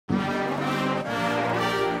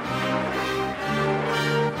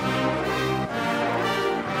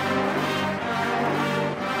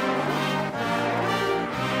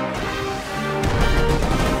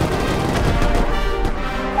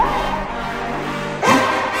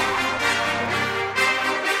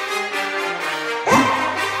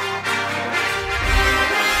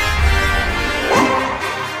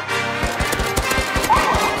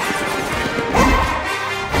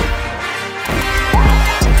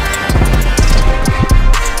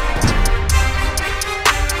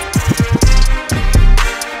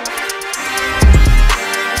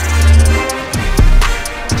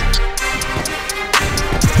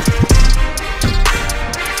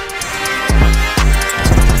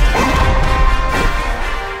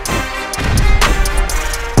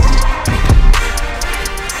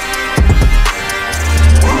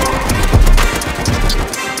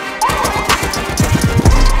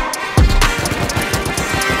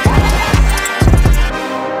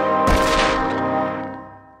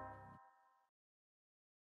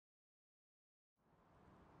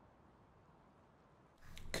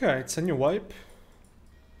Okay, it's a new wipe.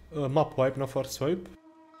 Map wipe, no force wipe.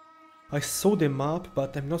 I saw the map,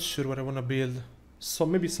 but I'm not sure what I wanna build. So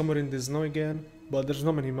maybe somewhere in the snow again, but there's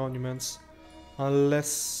not many monuments.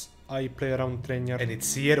 Unless I play around Trainyard. And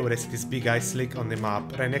it's here where I see this big ice lake on the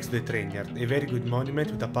map, right next to the Trainyard. A very good monument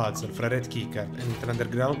with a puzzle for a red keycard and with an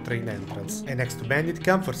underground train entrance. And next to bandit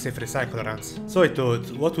camp for safe recycle runs. So I thought,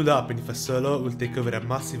 what would happen if a solo will take over a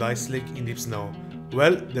massive ice lake in deep snow?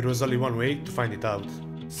 Well, there was only one way to find it out.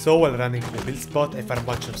 So while running to the build spot, I found a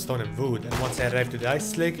bunch of stone and wood, and once I arrived to the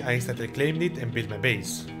ice lake, I instantly claimed it and built my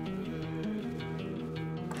base.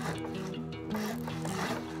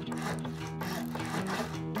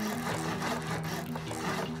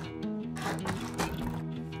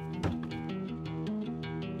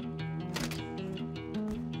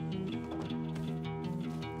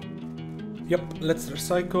 Yep, let's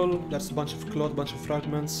recycle. There's a bunch of cloth, bunch of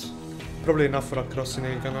fragments. Probably enough for a crossing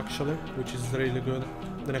gun actually, which is really good.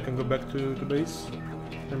 Then I can go back to base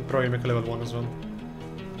and probably make a level 1 as well.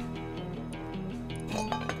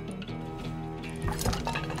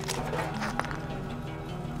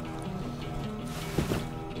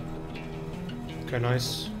 Okay,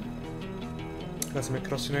 nice. Let's make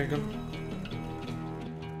crossing gun.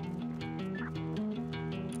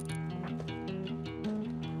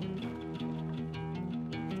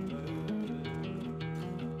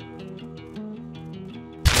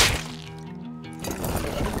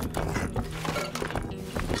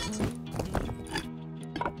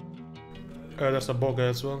 There's a boga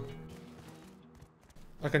as well.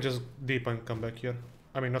 I can just deep and come back here.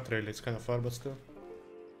 I mean, not really, it's kind of far, but still.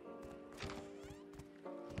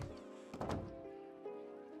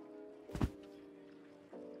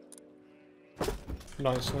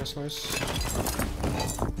 Nice, nice, nice.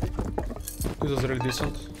 This is really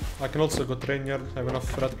decent. I can also go Trainyard, I have enough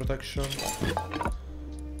threat protection.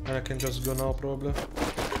 And I can just go now, probably.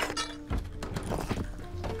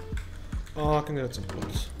 Oh, I can get some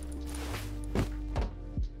clothes.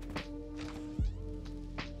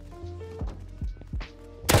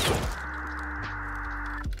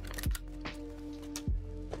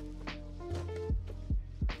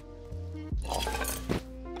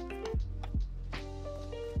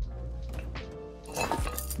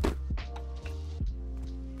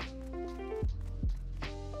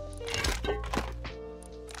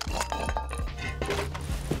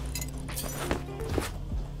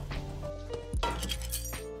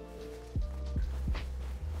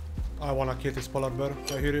 I wanna kill this polar bear,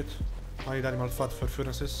 I hear it. I need animal fat for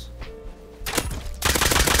furnaces.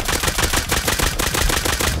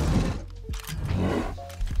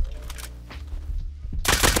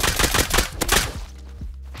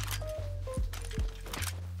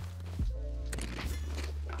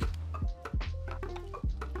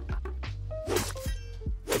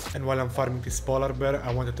 And while I'm farming this polar bear,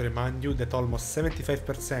 I wanted to remind you that almost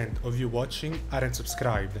 75% of you watching aren't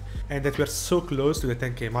subscribed, and that we are so close to the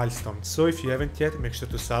 10k milestone, so if you haven't yet, make sure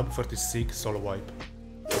to sub for this sick solo wipe.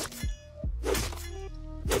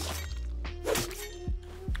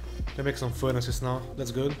 Can make some furnaces now,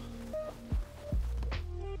 that's good.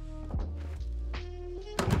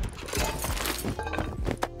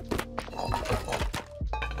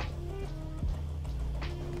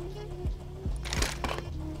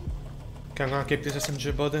 I'm gonna keep this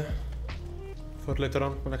SMG body for later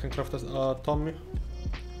on when I can craft a Tommy.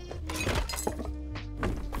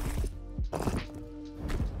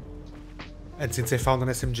 And since I found an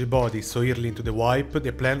SMG body so early into the wipe,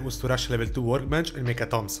 the plan was to rush level 2 workbench and make a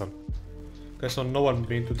Thompson. Okay, so no one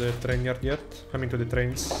been to the train yard yet. I mean to the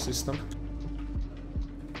trains system.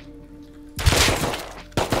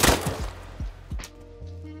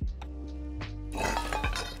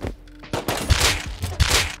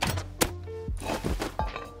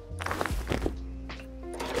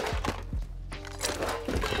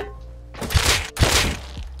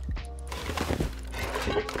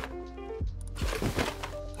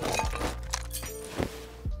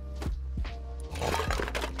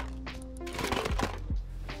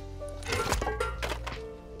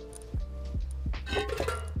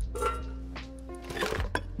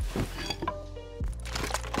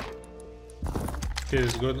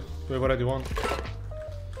 This is good, we have already won.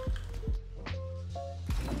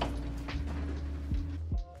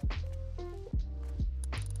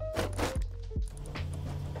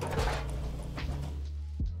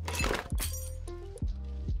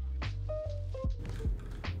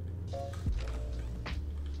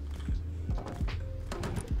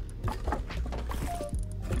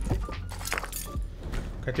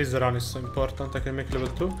 Okay, this run is so important. I can make level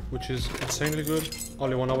 2, which is insanely good.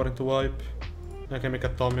 Only 1 hour into wipe. I can make a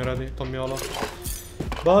Tommy already, Tommyola.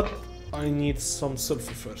 But I need some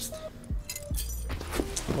sulfur first.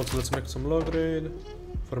 Also, let's make some low grade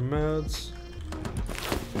for meds.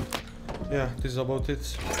 Yeah, this is about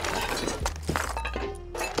it.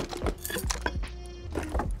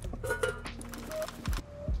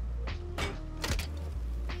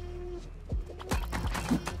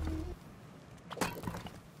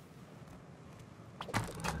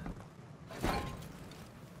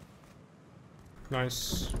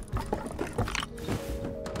 Nice.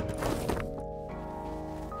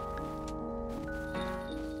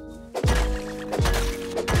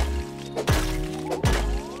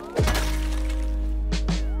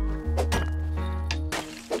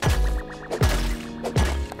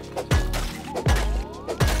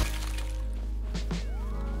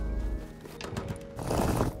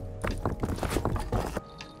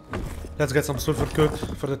 Let's get some sulfur cooked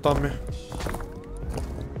for the tummy.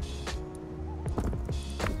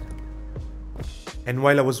 And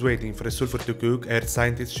while I was waiting for the sulfur to cook, I heard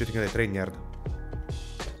scientists shooting at the train yard.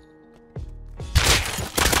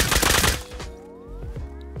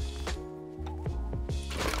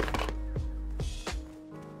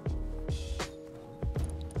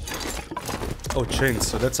 Oh, chains,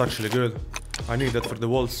 so that's actually good. I need that for the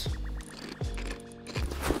walls.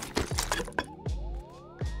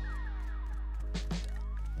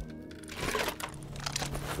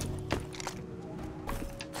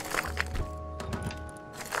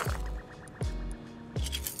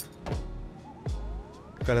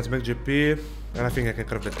 Okay, let's make GP, and I think I can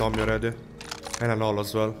craft the Tommy already. And an all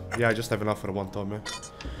as well. Yeah, I just have enough for one Tommy.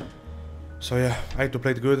 So yeah, I need to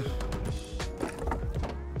play it good.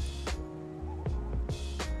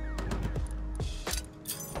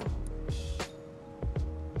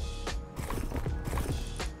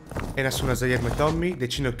 And as soon as I have my Tommy, the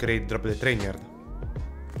Chinook crate drop the train yard.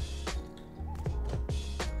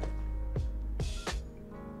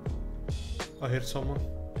 I heard someone.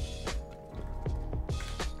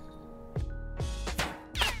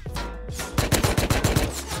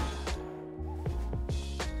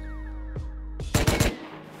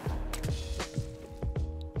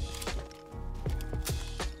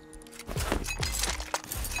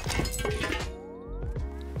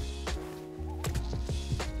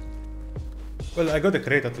 Well, I got the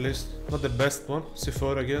crate at least. Not the best one.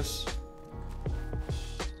 C4, I guess.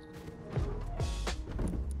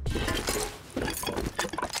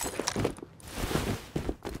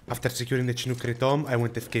 After securing the Chinook crate home, I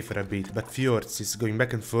went FK for a bit, but Fjords going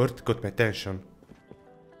back and forth got my attention.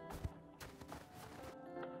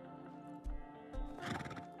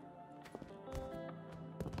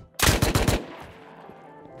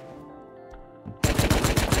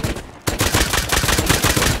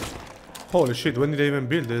 Holy shit, when did I even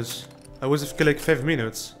build this? I was AFK like 5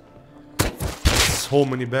 minutes. So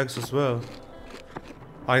many bags as well.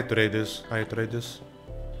 I need to raid this. I need to raid this.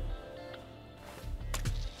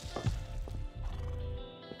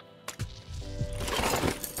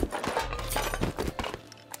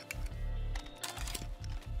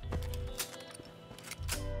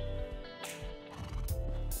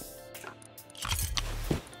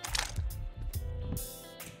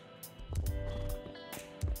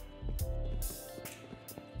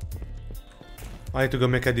 I need to go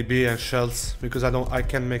make a DB and shells because I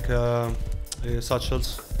can't make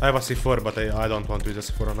satchels. I have a C4, but I don't want to use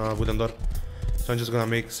a C4 on a wooden door, so I'm just gonna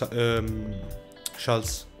make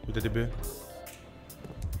shells with the DB.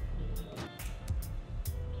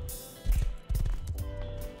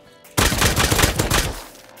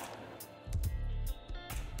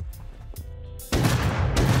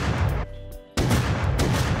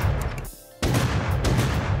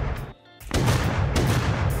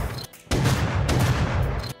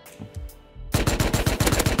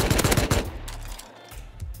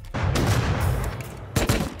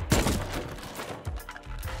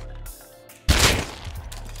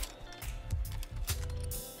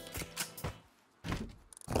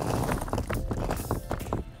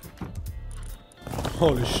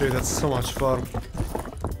 Holy shit, that's so much farm.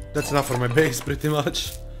 That's enough for my base, pretty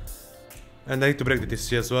much. And I need to break the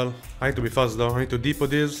TC as well. I need to be fast though. I need to depot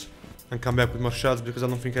this and come back with more shells because I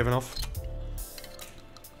don't think I have enough.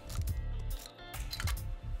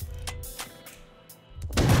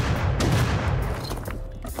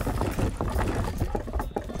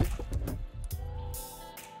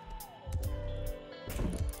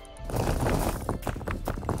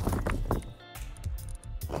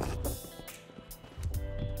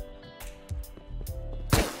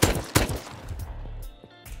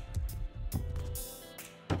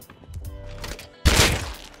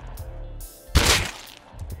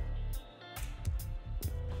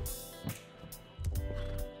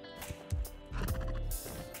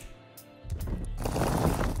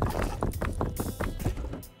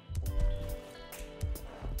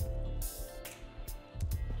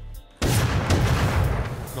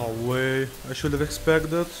 No way, I should have expected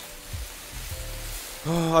that.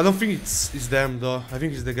 I don't think it's them though. I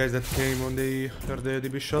think it's the guys that came when they heard the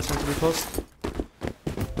DB shots and to be fast.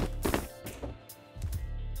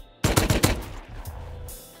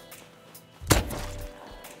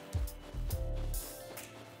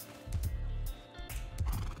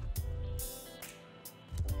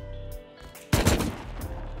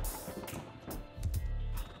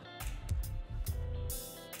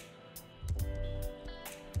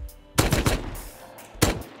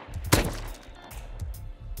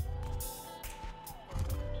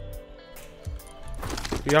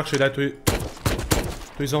 He actually died to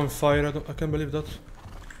his own fire, I can't believe that.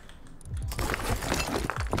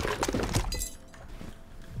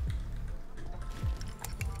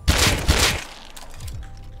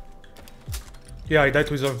 Yeah, he died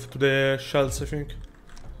to his own, to the shells, I think.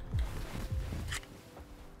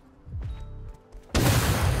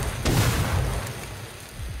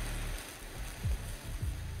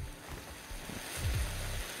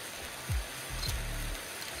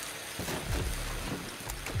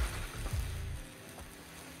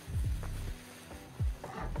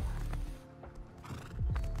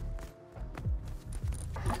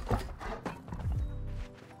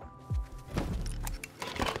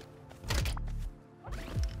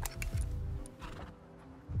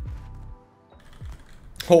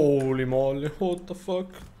 Holy moly, what the fuck?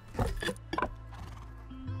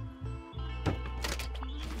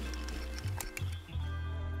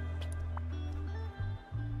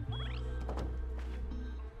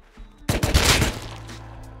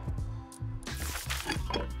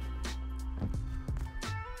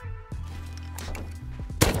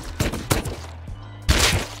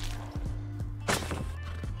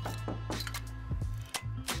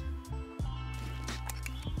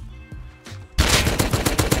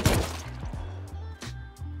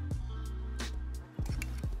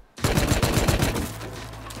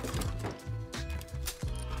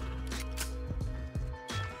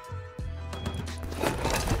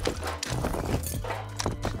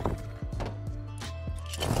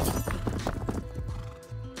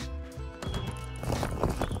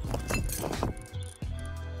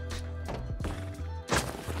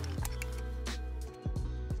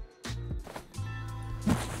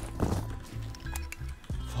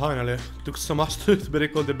 Finally, took so much to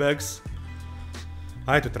break all the bags.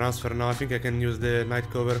 I had to transfer now, I think I can use the night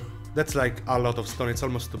cover. That's like a lot of stone, it's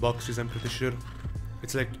almost 2 boxes, I'm pretty sure.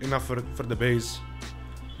 It's like enough for the base.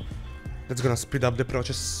 That's gonna speed up the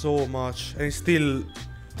process so much. And it's still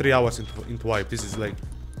 3 hours into wipe, this is like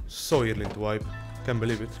so early into wipe. Can't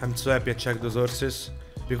believe it. I'm so happy I checked those horses.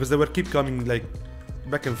 Because they were keep coming like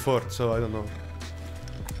back and forth, so I don't know.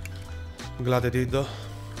 I'm glad I did though.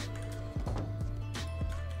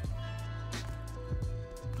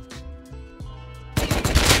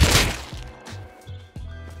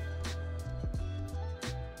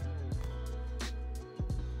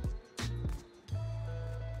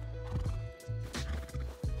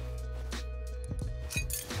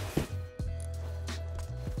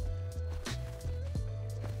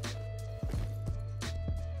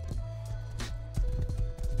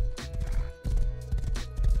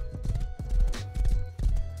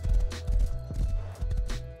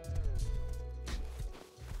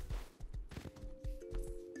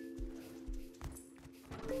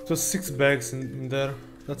 So 6 bags in there.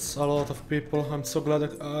 That's a lot of people. I'm so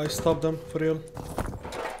glad I stopped them, for real.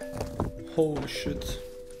 Holy shit.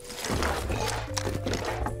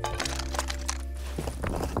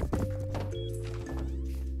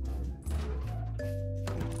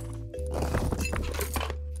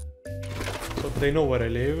 So they know where I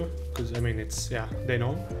live, because I mean it's, yeah, they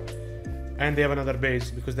know. And they have another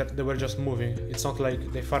base, because they were just moving. It's not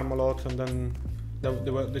like they farm a lot and then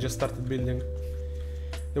they just started building.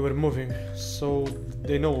 They were moving, so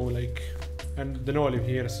they know, like, and they know I live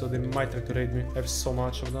here, so they might try to raid me. I have so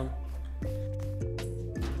much of them.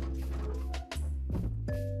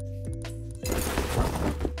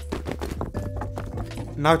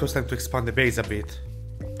 Now it was time to expand the base a bit.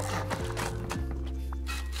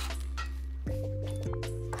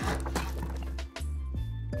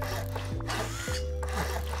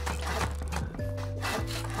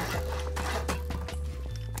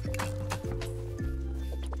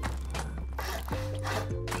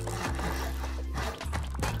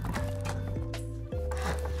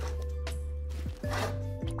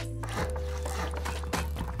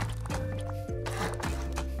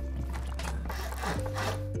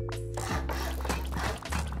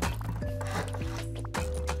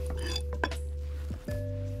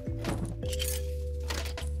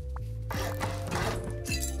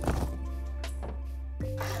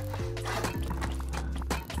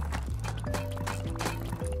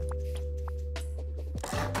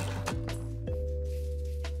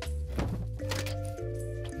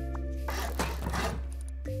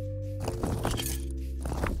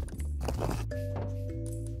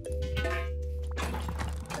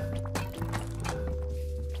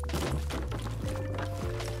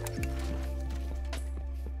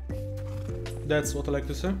 That's what I like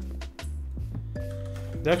to say.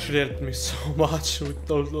 They actually helped me so much with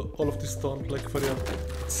all of this stuff, like for real,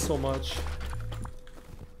 so much.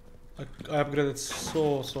 I upgraded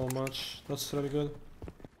so much, that's really good.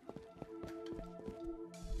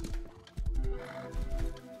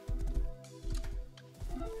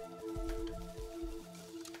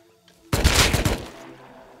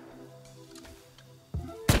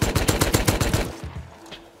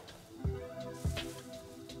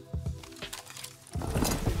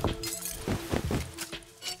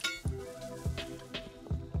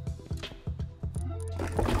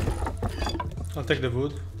 I'll take the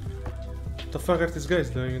wood. What the fuck are these guys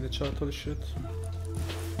doing in the chat? Holy shit.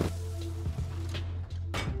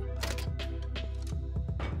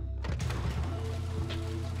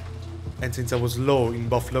 And since I was low in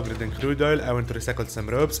both log grid and crude oil, I went to recycle some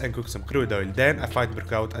ropes and cook some crude oil. Then a fight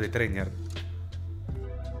broke out at the train yard.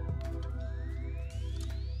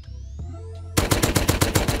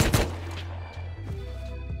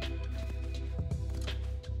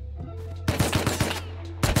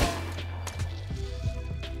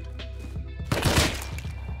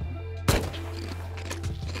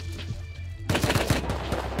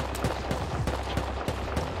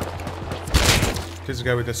 This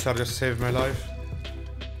guy with the star just saved my life.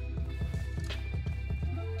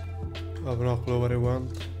 I have no clue where he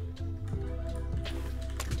went.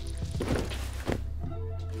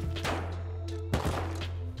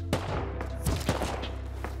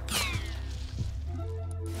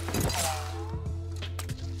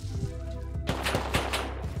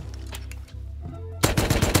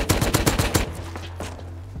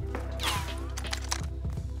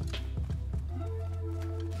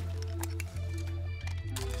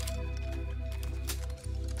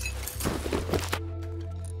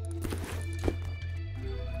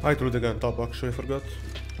 I threw the gun top actually, I forgot.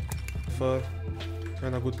 Far.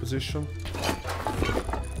 In a good position.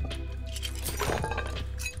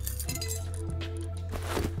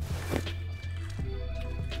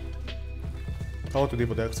 I want to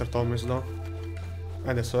depot the extra Thomas though.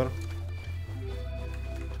 And the sir.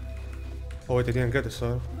 Oh wait, I didn't get the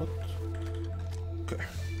sir. What? Okay.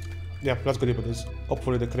 Yeah, let's go depot this.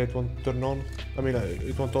 Hopefully the crate won't turn on. I mean,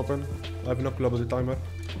 it won't open. I have no clue about the timer.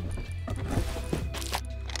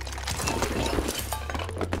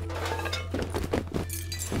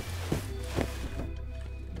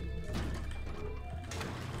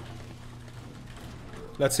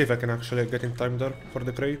 Let's see if I can actually get in time there for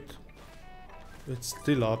the crate. It's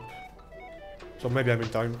still up. So maybe I'm in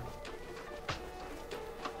time.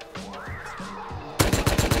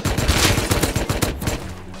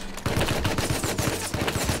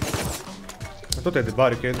 I thought I had the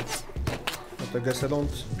barricade, but I guess I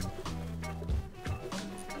don't.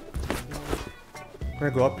 Can I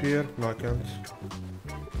go up here? No, I can't.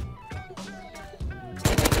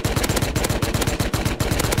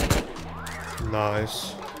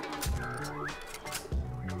 Nice.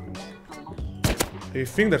 I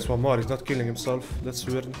think there's one more, he's not killing himself. That's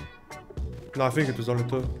weird. No, I think it was only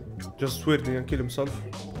two. Just weird, he didn't kill himself.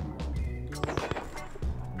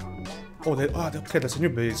 Oh, okay, that's a new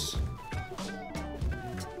base.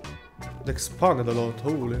 They expanded a lot,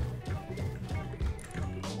 holy.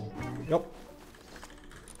 Yep.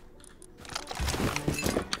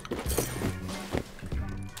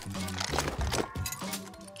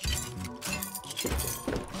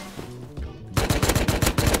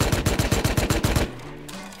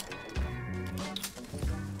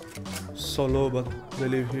 So low, but they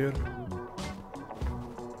live here.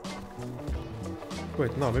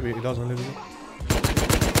 Wait, no, maybe he doesn't live here.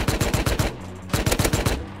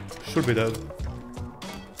 Should be dead.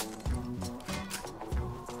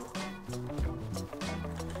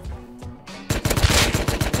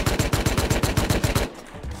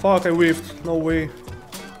 Fuck, I whiffed. No way.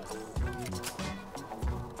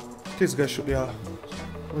 This guy should... yeah.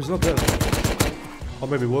 Oh, he's not dead. Or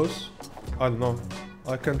maybe he was. I don't know.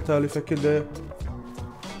 I can't tell if I killed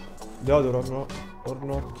the other or not.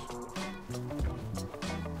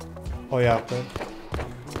 Oh yeah, okay.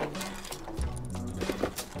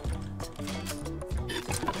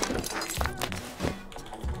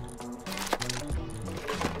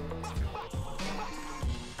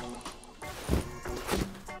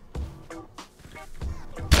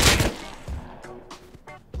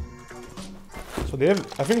 So they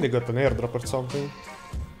have, I think they got an airdrop or something.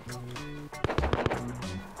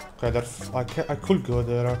 Okay, I could go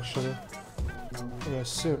there actually. Yeah, I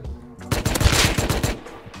see.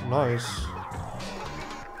 Nice.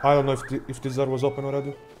 I don't know if this door was open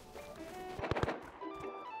already.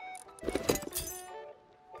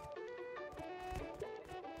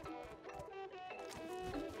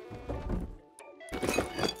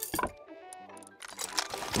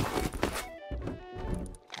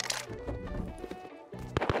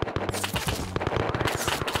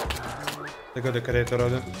 They got the crate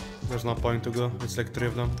already. There's no point to go. It's like 3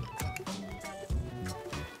 of them.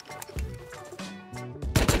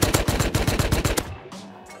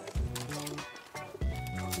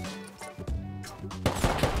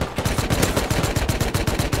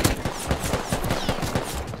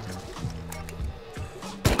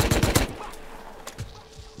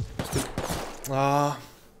 Ah,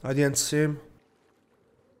 I didn't see him.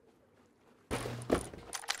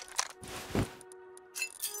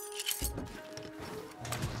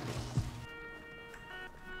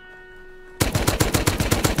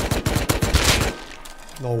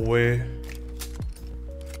 No way.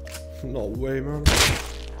 No way, man.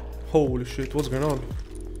 Holy shit, what's going on?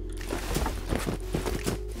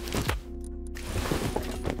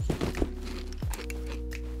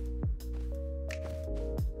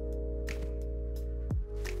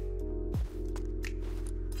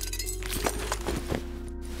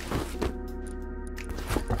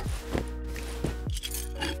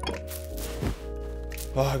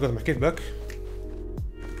 Oh, I got my kit back.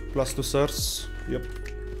 Plus 2 stars. Yep.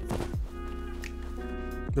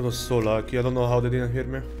 That was so lucky. I don't know how they didn't hear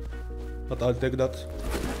me. But I'll take that.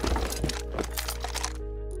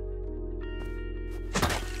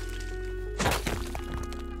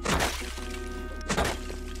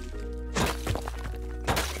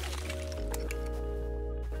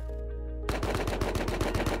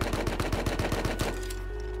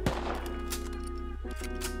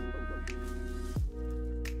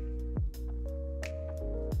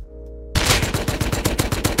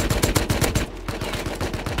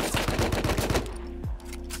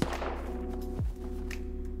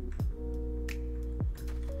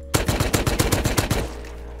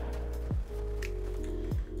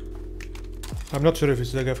 I'm not sure if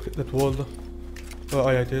it's the guy that walled. Oh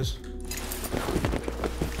yeah, it is.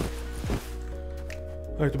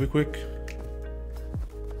 I have to be quick.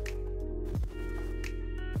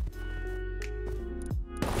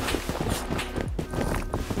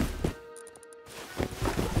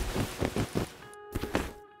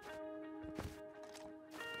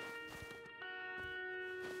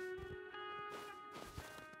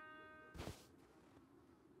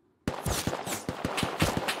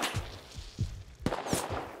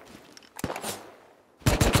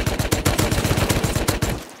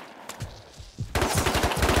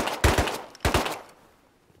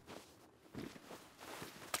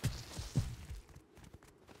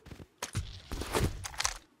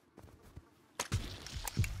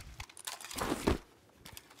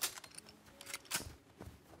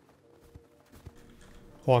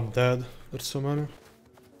 Oh, I'm dead. There's so many.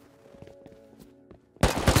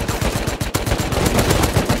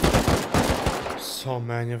 So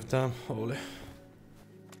many of them. Holy.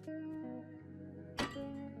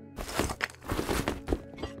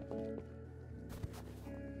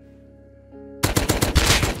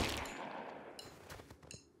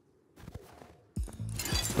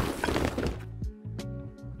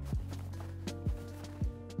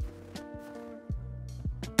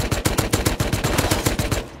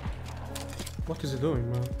 What is he doing,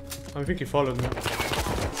 man? I think he followed me.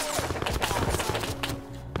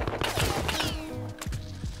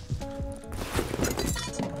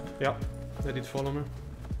 Yeah, they did follow me.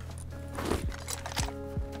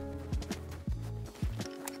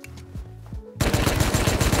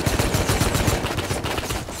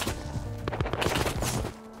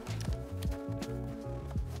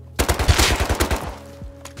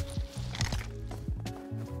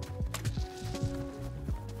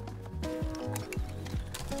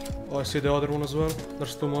 Oh, I see the other one as well.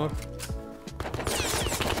 There's 2 more.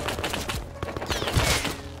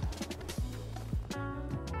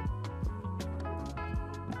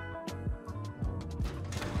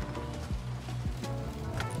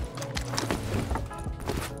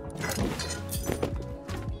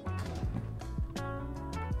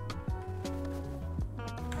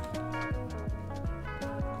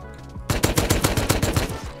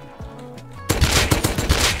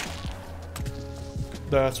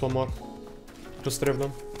 That's 1 more. Just 3 of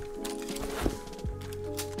them.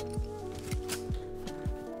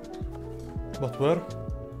 But where?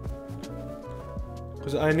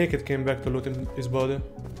 Because I naked came back to loot his body.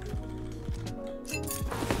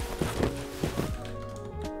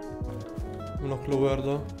 No clue where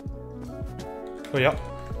though. Oh yeah.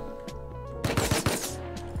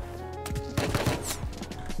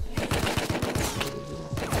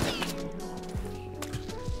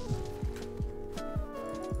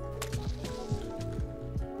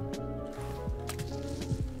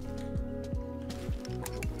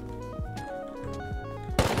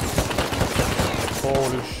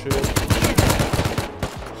 Holy shit.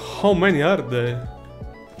 How many are they?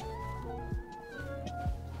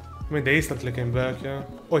 I mean, they instantly came back, yeah.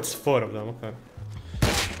 Oh, it's 4 of them, okay.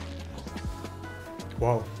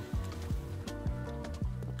 Wow.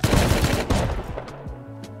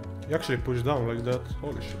 You actually pushed down like that.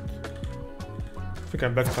 Holy shit. I think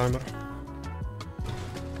I'm back timer.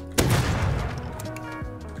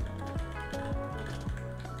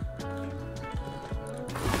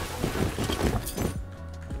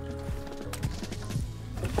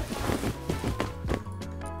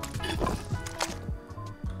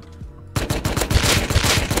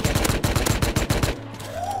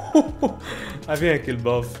 I think I killed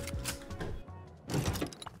both.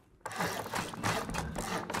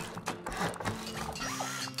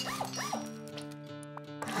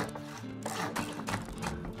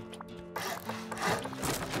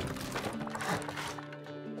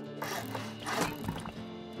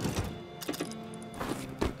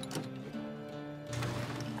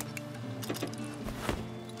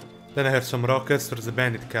 Then I heard some rockets towards the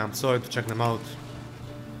bandit camp, so I had to check them out.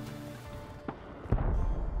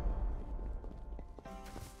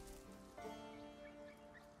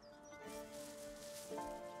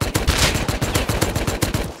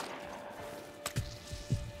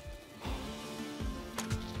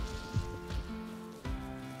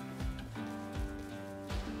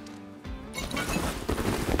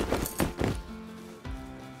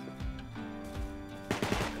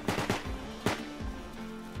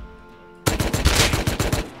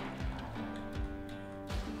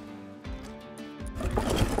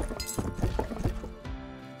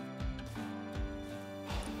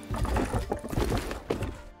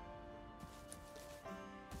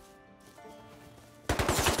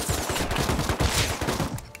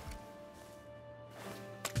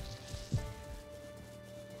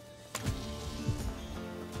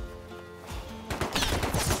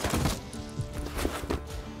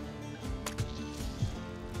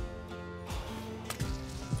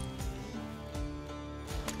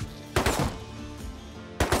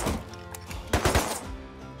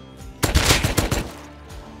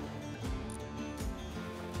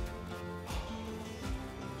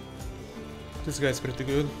 This guy's pretty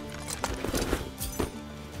good.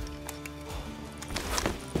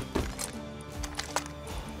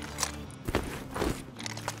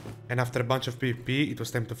 And after a bunch of PvP, it was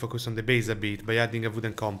time to focus on the base a bit by adding a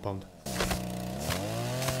wooden compound.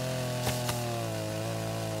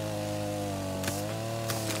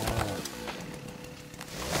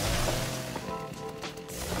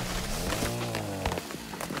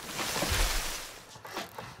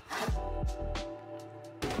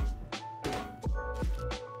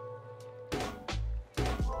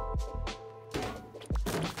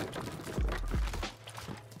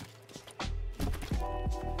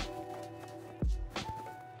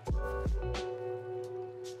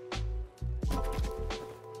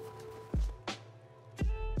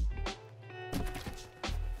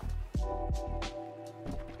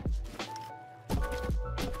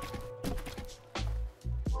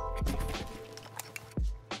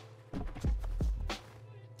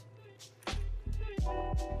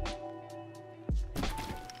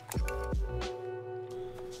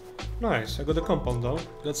 Nice, I got the compound down.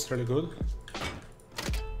 That's really good.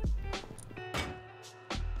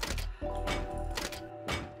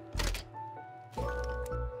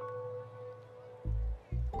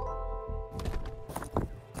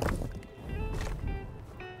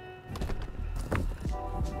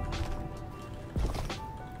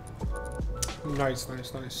 Nice,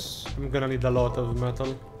 nice, nice. I'm gonna need a lot of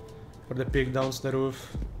metal for the peak downs the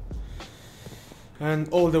roof. And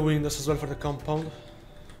all the windows as well for the compound.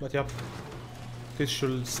 But yeah, this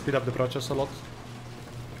should speed up the process a lot.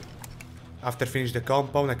 After finishing the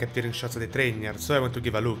compound, I kept hearing shots at the train yard, so I went to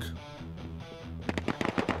give a look.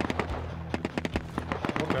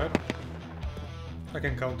 Okay. I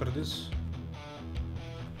can counter this.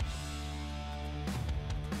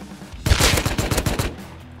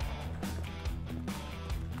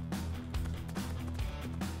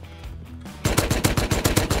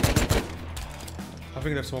 I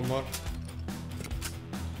think there's one more.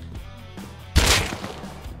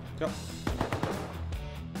 Yep.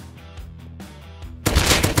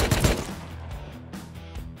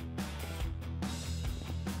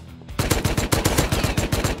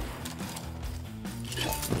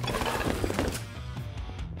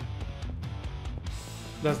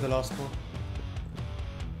 That's the last one.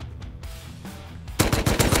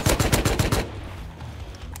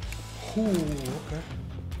 Ooh, okay.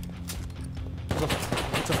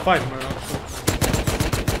 It's a 5-man actually.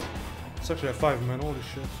 It's actually a 5-man, holy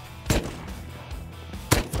shit.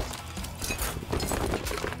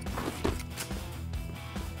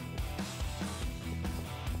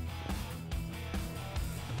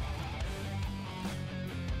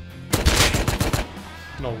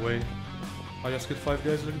 No way. I just killed 5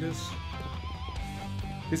 guys like this.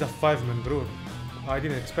 These are 5-man, bro. I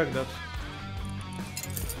didn't expect that.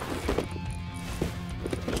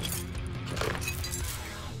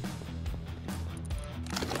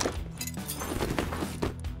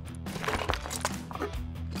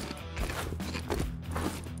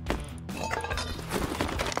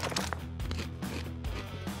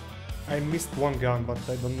 I missed one gun, but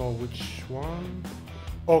I don't know which one.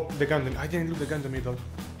 Oh, the gun. I didn't loot the gun in the middle.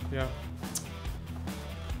 Yeah.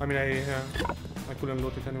 I mean, I couldn't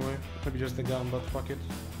loot it anyway. Maybe just the gun, but fuck it.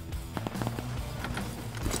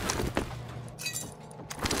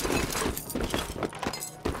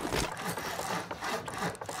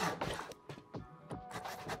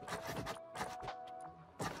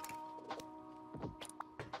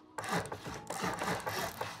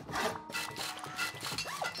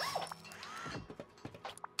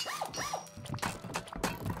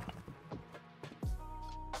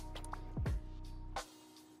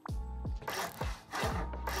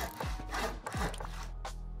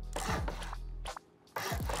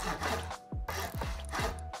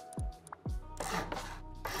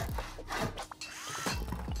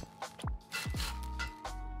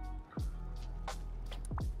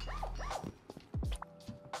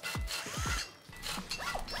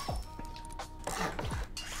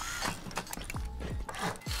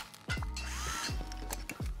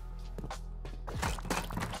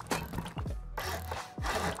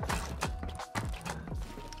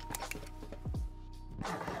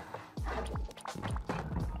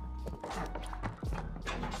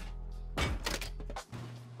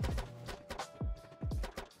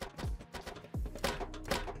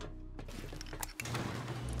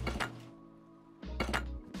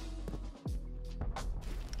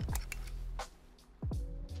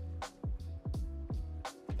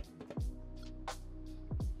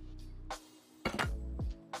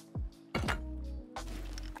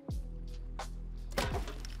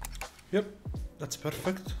 Yep, that's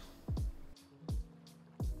perfect.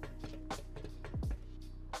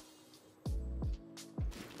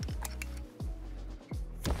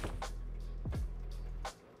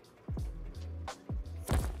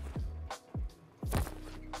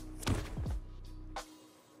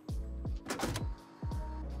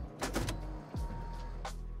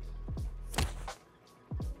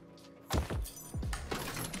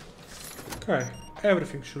 Okay,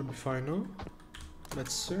 everything should be fine now.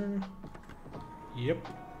 Let's see. Yep.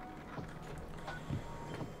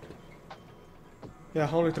 Yeah,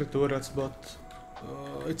 only 3 turrets, but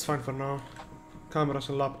it's fine for now. Cameras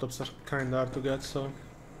and laptops are kinda hard to get, so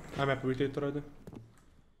I'm happy with it already.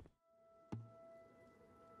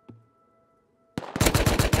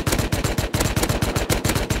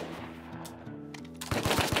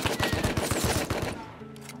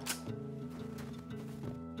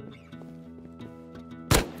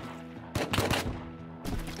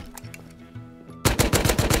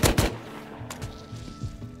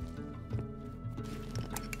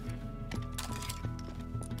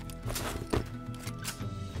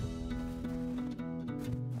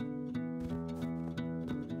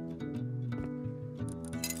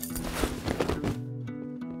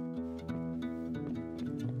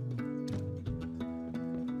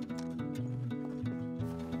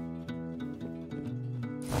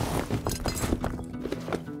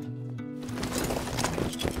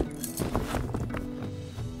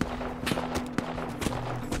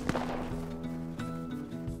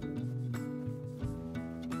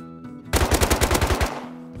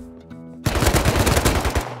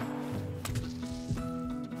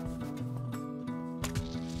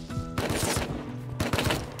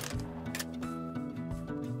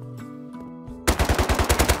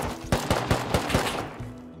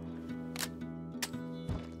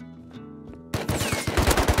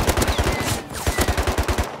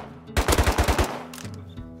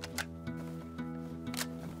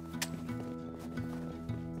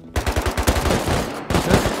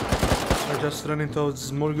 Just running towards a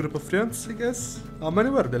small group of friends, I guess. How many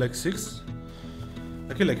were there? Like 6?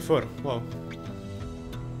 I killed like 4. Wow.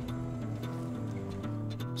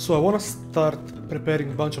 So I wanna start preparing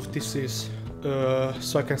a bunch of TCs.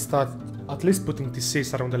 So I can start at least putting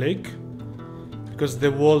TCs around the lake. Because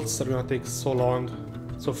the walls are gonna take so long.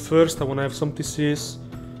 So first I wanna have some TCs.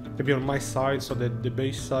 Maybe on my side, so the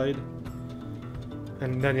base side.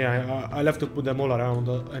 And then yeah, I'll have to put them all around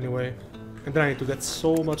anyway. And then I need to get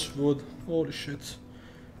so much wood. Holy shit.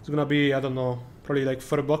 It's gonna be, I don't know, probably like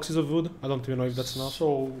 4 boxes of wood. I don't even know if that's enough.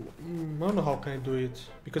 So, I don't know how can I do it.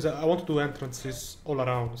 Because I want to do entrances all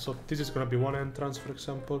around. So this is gonna be one entrance, for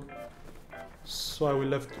example. So I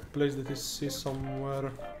will have to place the TC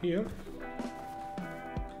somewhere here.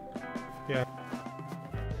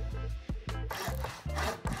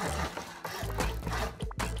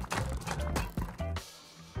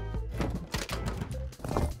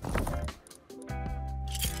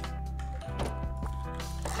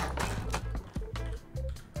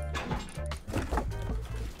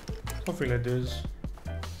 Something like this.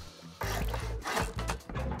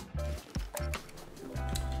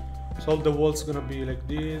 So all the walls gonna be like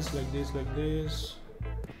this, like this, like this.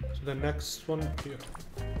 So the next one here.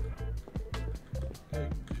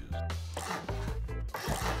 Like this.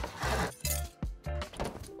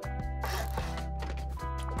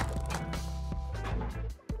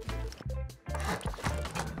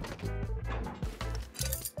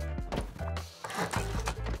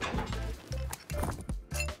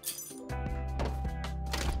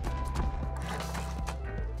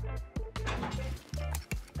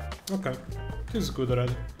 Okay, this is good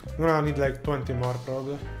already. I'm gonna need like 20 more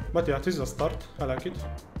probably. But yeah, this is a start. I like it.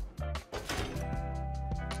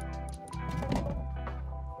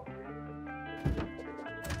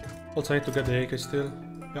 Also I need to get the AK still.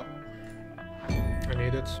 Yeah. I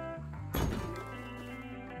need it.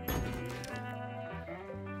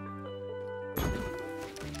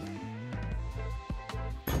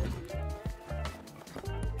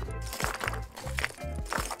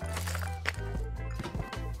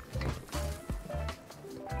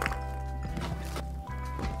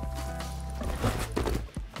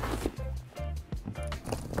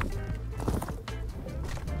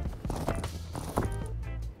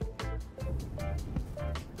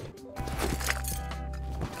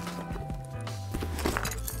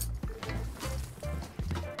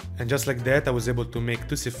 And just like that, I was able to make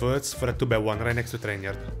 2 C4s for a 2x1 right next to train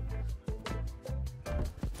yard.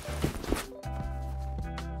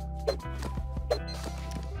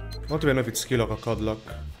 I don't even know if it's keylock or codlock.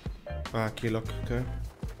 Ah, keylock, okay.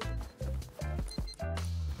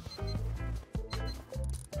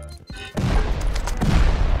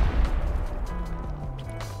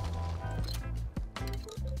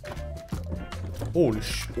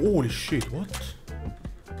 Holy shit, what?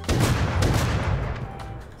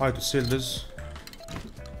 I have to seal this.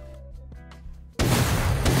 It's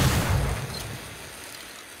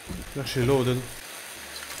actually loaded.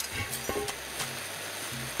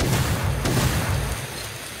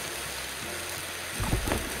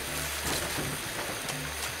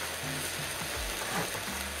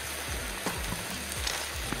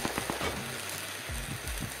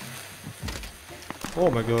 Oh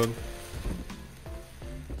my god.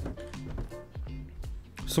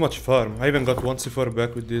 So much farm. I even got 1 C4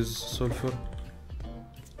 back with this sulfur.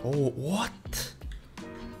 Oh, what?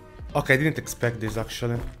 Okay, I didn't expect this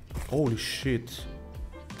actually. Holy shit.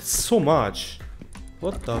 That's so much.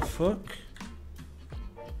 What the fuck?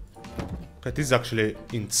 Okay, this is actually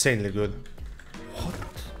insanely good. What?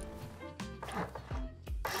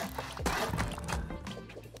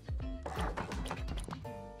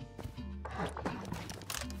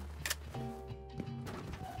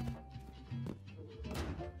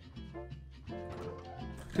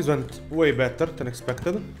 This went way better than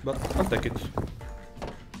expected, but I'll take it.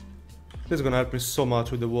 This is gonna help me so much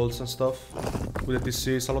with the walls and stuff. With the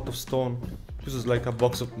TCs, a lot of stone. This is like a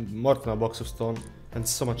box of, more than a box of stone, and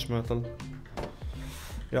so much metal.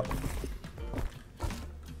 Yeah.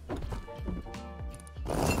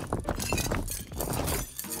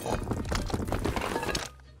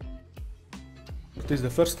 This is the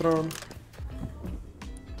first round.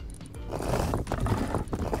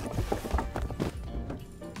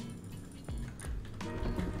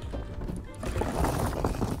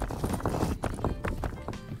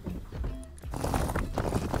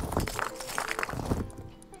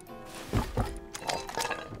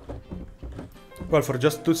 Well, for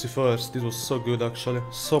just 2 C4s, this was so good actually.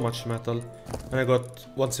 So much metal. And I got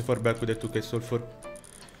 1 C4 back with a 2k sulfur.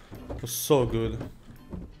 It was so good.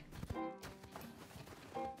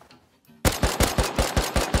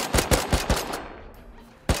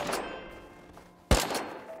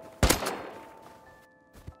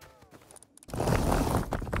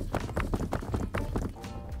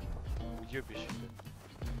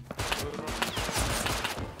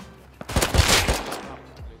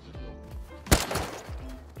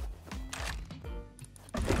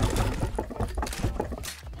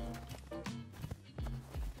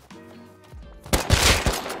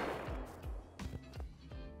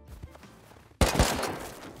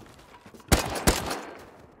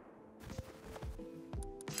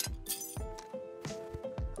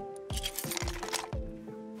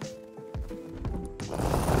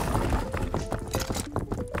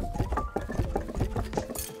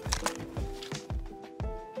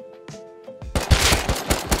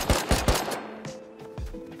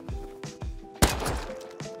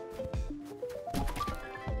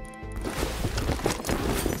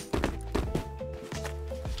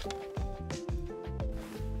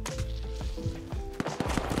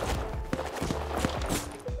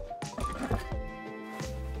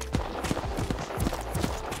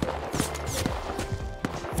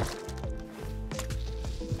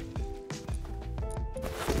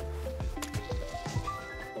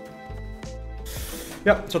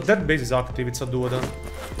 Yeah, so that base is active, it's a duo then.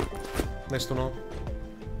 Nice to know.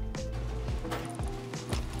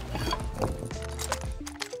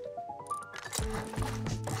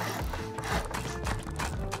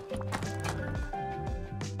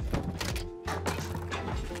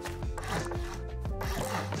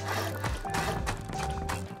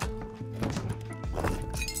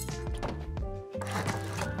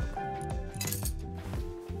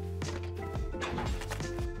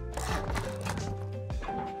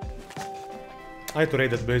 I need to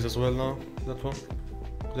raid that base as well now, that one.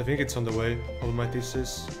 I think it's on the way of my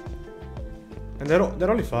thesis. And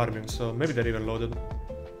they're only farming, so maybe they're even loaded.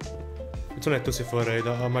 It's only a 2c4 raid,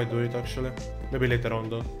 I might do it actually. Maybe later on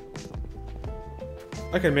though.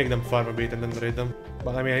 I can make them farm a bit and then raid them.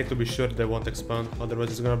 But I mean, I need to be sure they won't expand,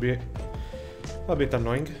 otherwise it's gonna be a bit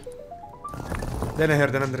annoying. Then I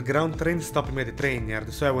heard an underground train stopping at the train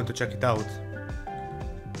yard, so I went to check it out.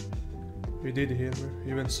 You did hear me,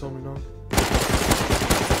 you even saw me now.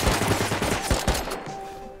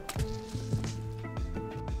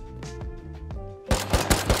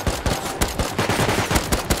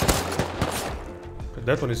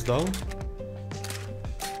 That one is down.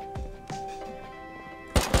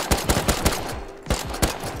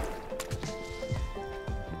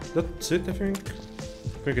 That's it, I think.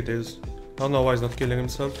 I think it is. I don't know why he's not killing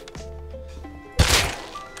himself.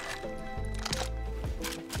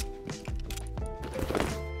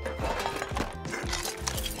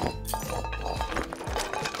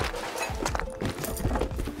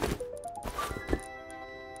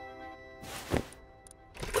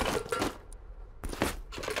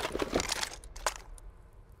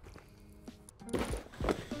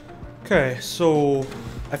 Okay, so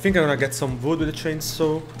I think I'm gonna get some wood with the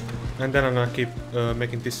chainsaw, and then I'm gonna keep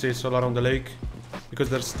making TCs all around the lake, because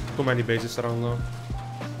there's too many bases around now.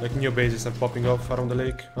 Like new bases are popping off around the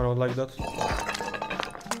lake. I don't like that.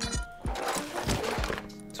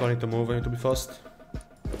 So I need to move, I need to be fast.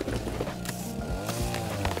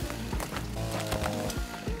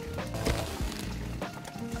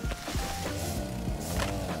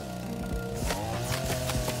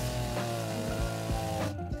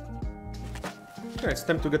 Okay, it's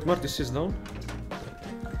time to get more TCs down.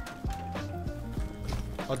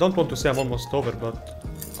 I don't want to say I'm almost over, but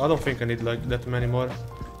I don't think I need like that many more.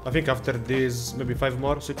 I think after these, maybe 5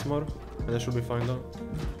 more, 6 more, and I should be fine now.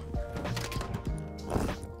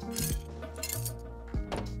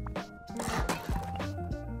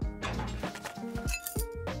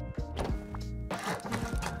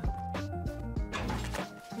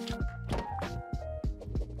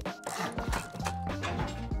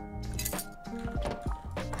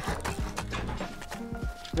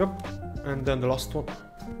 Yep, and then the last one.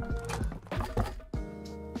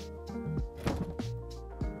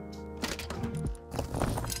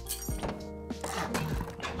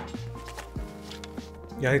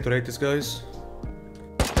 Yeah, I need to rate this, guys.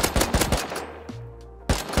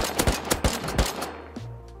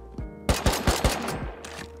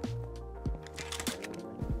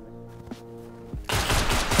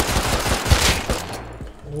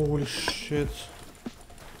 Holy shit.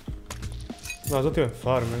 No, it's not even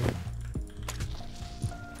far, man.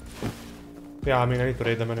 Yeah, I mean, I need to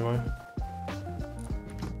raid them anyway.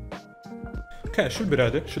 Okay, should be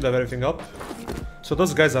ready. Should have everything up. So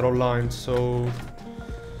those guys are all lined, so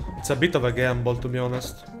it's a bit of a gamble, to be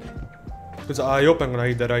honest. Because I hope I'm gonna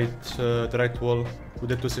hit the right wall with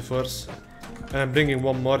the 2c4s. And I'm bringing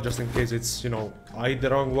one more just in case it's, you know, I hit the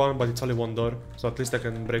wrong one, but it's only one door. So at least I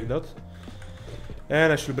can break that.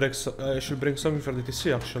 And I should bring something for the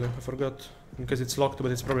TC actually, I forgot. In case it's locked,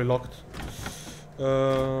 but it's probably locked.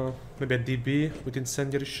 Maybe a DB with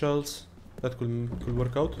incendiary shells. That could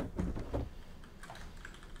work out.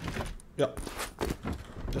 Yeah.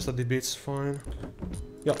 Just a DB, it's fine.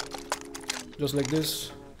 Yeah. Just like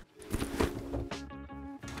this.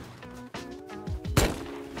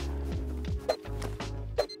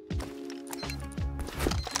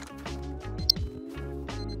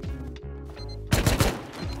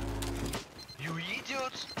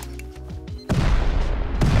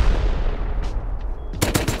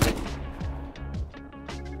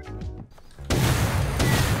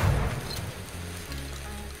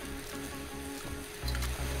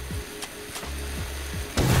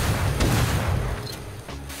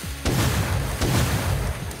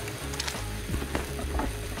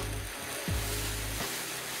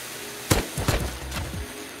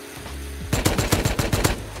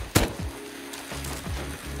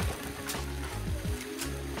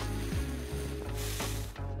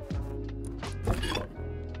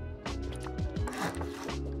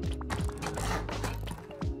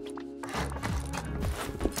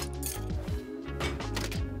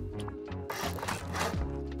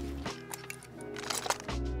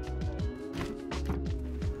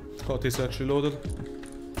 Oh, this actually loaded.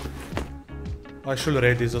 I should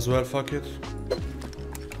raid this as well, fuck it.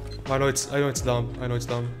 I know it's dumb,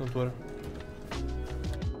 don't worry.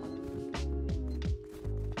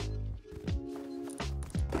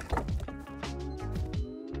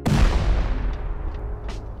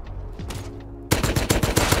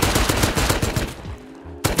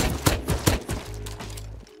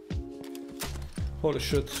 Holy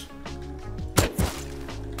shit.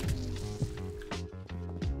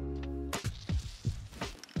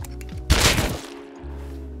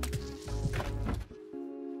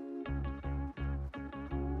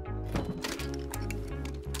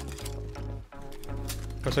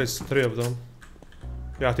 So it's 3 of them.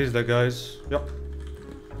 Yeah, it is the guys. Yep.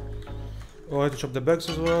 Oh, I have to chop the bags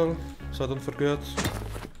as well, so I don't forget.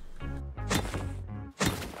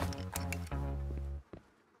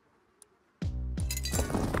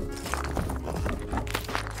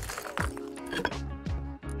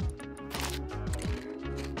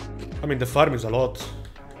 I mean, the farm is a lot.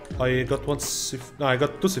 I got I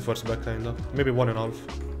got 2 C4s back, kinda. Maybe 1.5.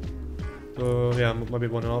 Yeah, maybe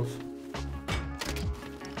 1.5.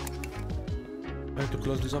 I have to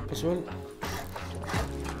close this up as well.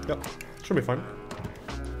 Yeah, should be fine.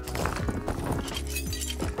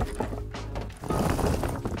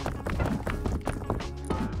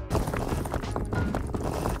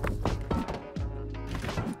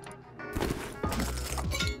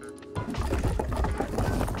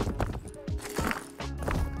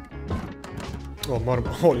 Oh, more,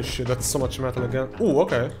 holy shit, that's so much metal again. Ooh,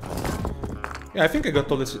 okay. Yeah, I think I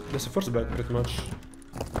got all this first back pretty much.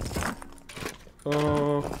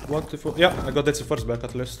 1 to 4. Yeah, I got the C4s back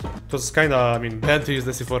at least. It was kinda, I mean, bad to use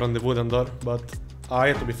the C4 on the wooden door, but I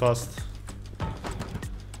had to be fast.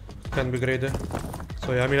 Can't be greedy.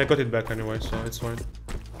 So yeah, I mean, I got it back anyway, so it's fine.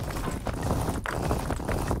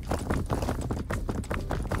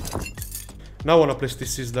 Now I wanna place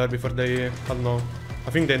TCs there before they, I don't know. I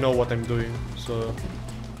think they know what I'm doing, so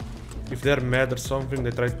if they're mad or something,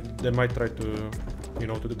 they might try to, you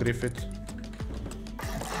know, to grief it.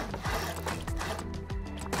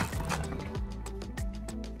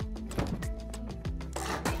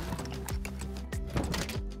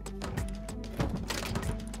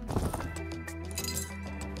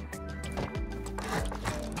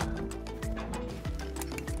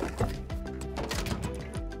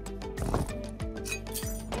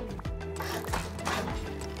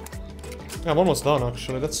 I'm almost done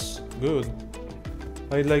actually, that's good.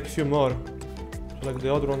 I need like a few more. Like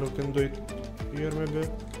the other one, we can do it here maybe.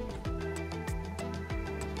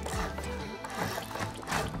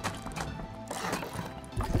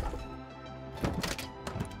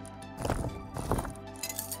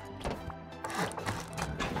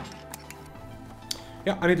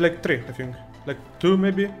 Yeah, I need like 3, I think. Like 2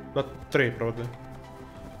 maybe, but 3 probably.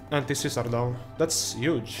 And TCs are down. That's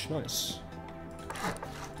huge, nice.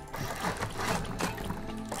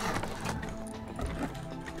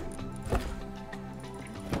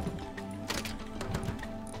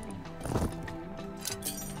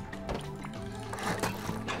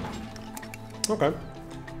 Okay,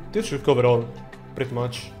 this should cover all, pretty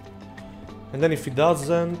much. And then if it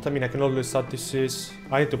doesn't, I mean, I can always add TCs.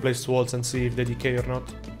 I need to place walls and see if they decay or not.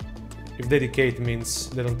 If they decay, it means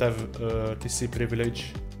they don't have TC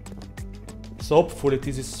privilege. So hopefully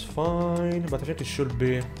this is fine, but I think it should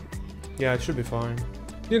be... Yeah, it should be fine.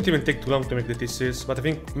 Didn't even take too long to make the TCs, but I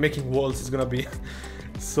think making walls is gonna be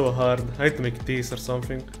so hard. I need to make these or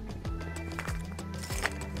something.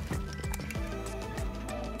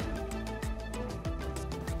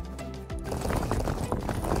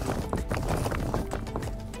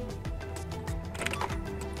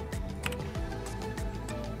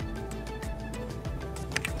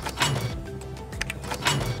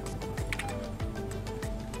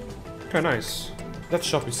 Okay, nice. That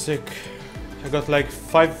shop is sick. I got like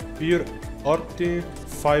 5 pure Orti,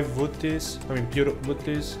 5 Wooties, I mean pure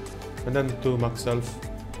Wooties, and then 2 max health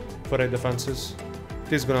for 8 defenses.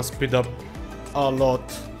 This is gonna speed up a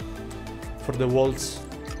lot for the walls.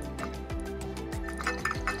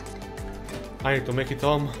 I need to make it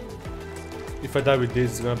home. If I die with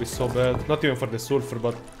this, it's gonna be so bad. Not even for the sulfur,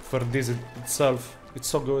 but for this itself. It's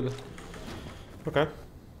so good. Okay.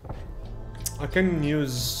 I can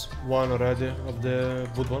use one already of the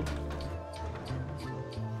wood one.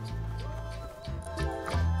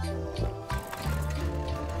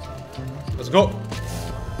 Let's go!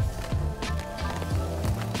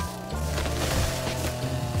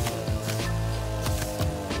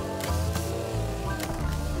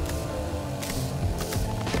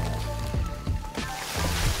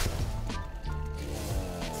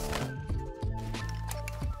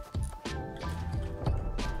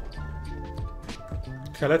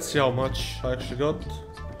 Okay, let's see how much I actually got.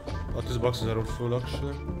 Oh, these boxes are all full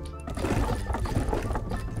actually.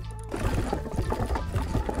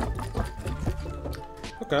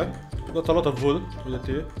 Okay, got a lot of wood with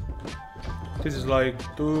the tea. This is like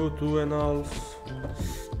 2, 2.5,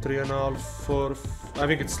 3.5, 4. I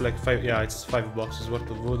think it's like 5. Yeah, it's 5 boxes worth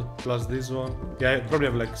of wood plus this one. Yeah, I probably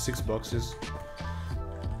have like 6 boxes.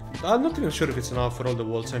 I'm not even sure if it's enough for all the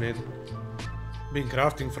walls I need. Been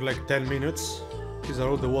crafting for like 10 minutes. These are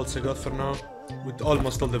all the walls I got for now. With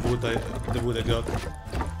almost all the wood I got.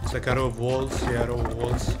 It's like a row of walls. Yeah, a row of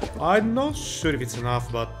walls. I'm not sure if it's enough,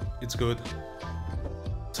 but it's good.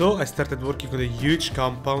 So I started working on a huge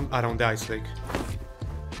compound around the ice lake.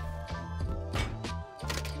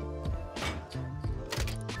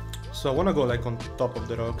 So I wanna go like on top of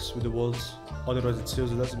the rocks with the walls. Otherwise it's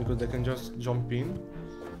useless because they can just jump in.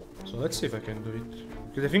 So let's see if I can do it.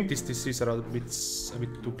 Because I think these TCs are a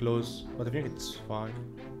bit too close, but I think it's fine.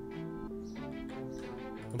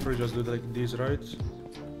 I'll probably just do it like this, right?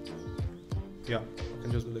 Yeah, I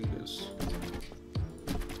can just do like this.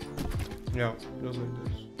 Yeah, just like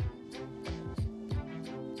this.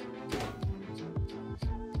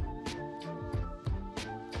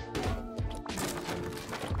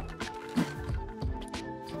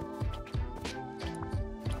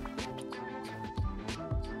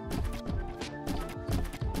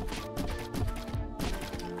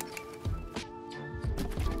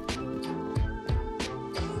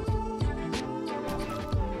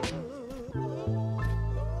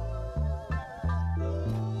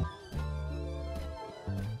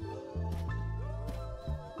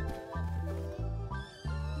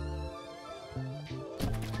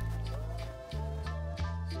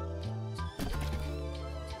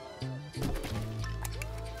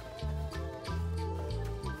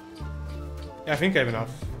 Yeah, I think I have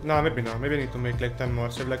enough. No, maybe not. Maybe I need to make like 10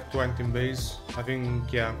 more. So I have like 20 in base. I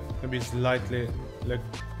think, yeah, maybe slightly, like,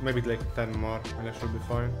 maybe like 10 more and I should be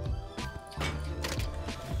fine.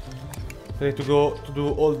 I need to go to do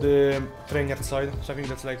all the train yard side. So I think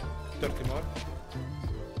that's like 30 more.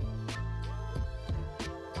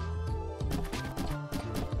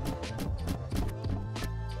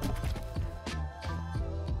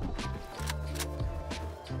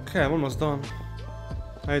 Okay, I'm almost done.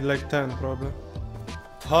 I had like 10 probably.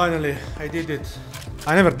 Finally, I did it.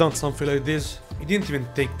 I never done something like this. It didn't even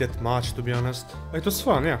take that much, to be honest. It was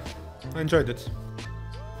fun, yeah. I enjoyed it.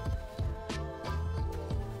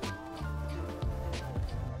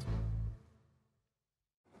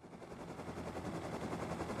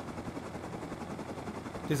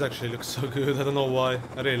 This actually looks so good, I don't know why.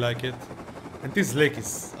 I really like it. And this lake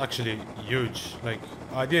is actually huge. Like,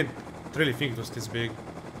 I didn't really think it was this big.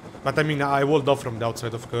 But I mean, I walled off from the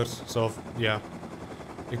outside, of course, so yeah,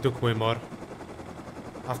 it took way more.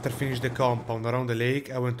 After finishing the compound around the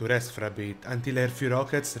lake, I went to rest for a bit, until I heard few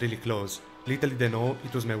rockets really close. Little did I know,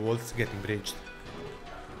 it was my walls getting breached.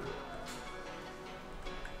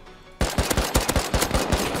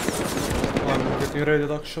 I'm getting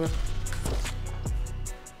raided actually.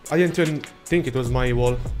 I didn't even think it was my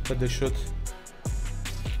wall that they shot.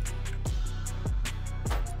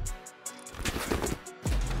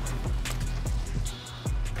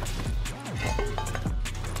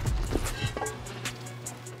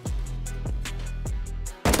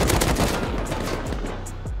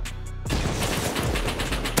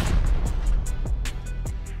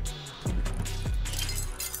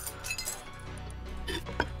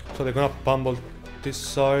 So they're gonna pummel this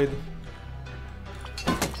side.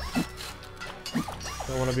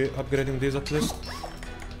 I wanna be upgrading these at least.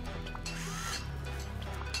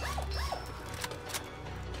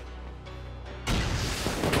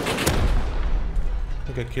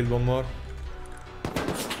 Okay, killed one more.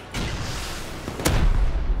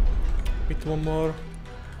 Hit one more.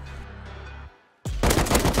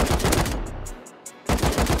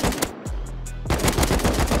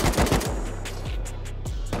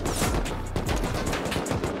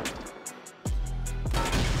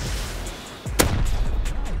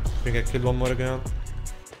 I think I killed one more again.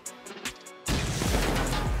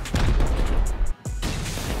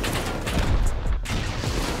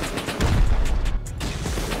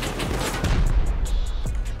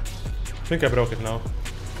 I think I broke it now.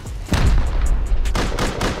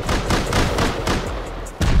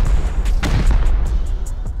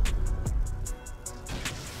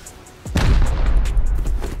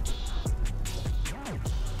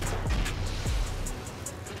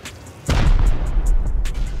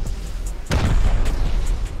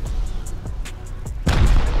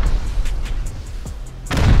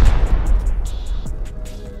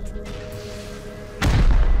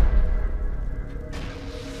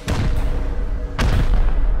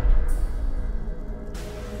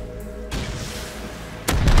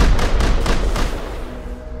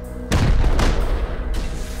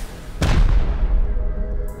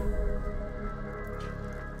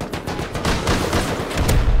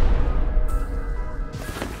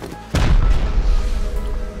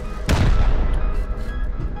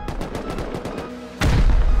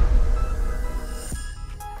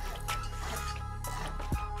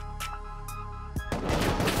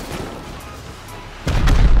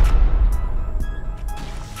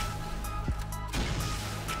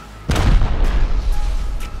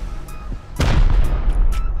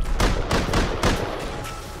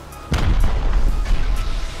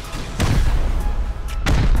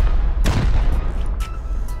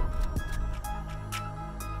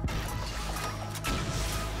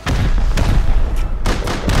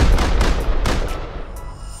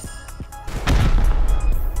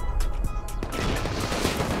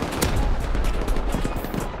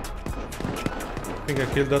 think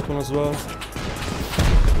I killed that one as well.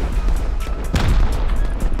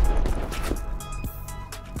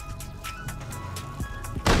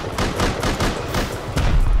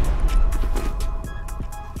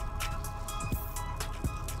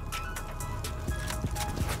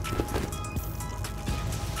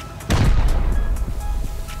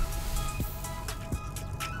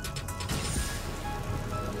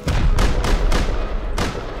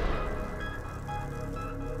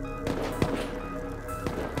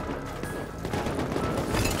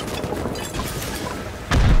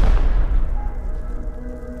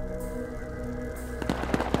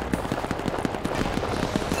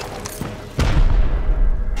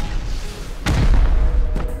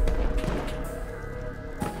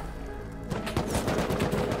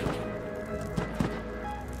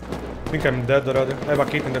 I think I'm dead already. I have a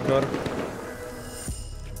kit in the car.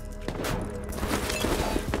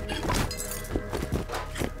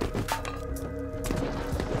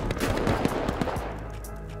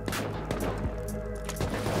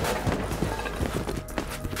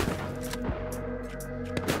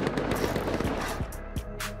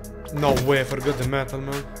 No way, I forgot the metal,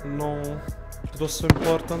 man. No. It was so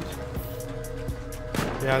important.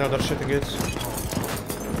 Yeah, now they're shooting it.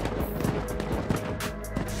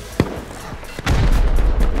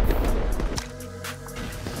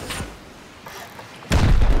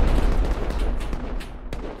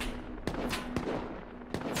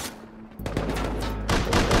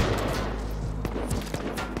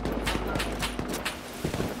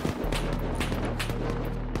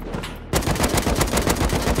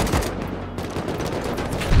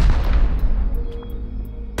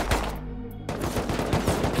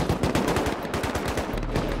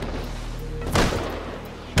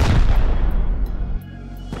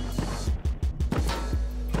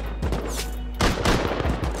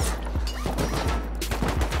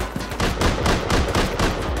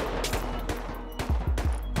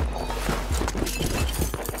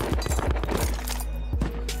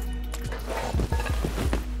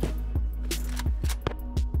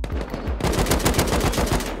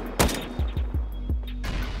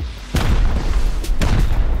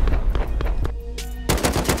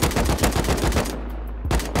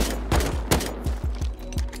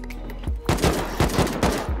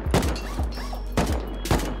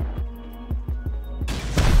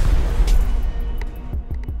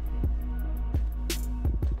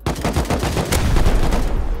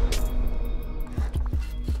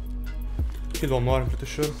 Kill one more, I'm pretty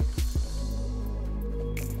sure.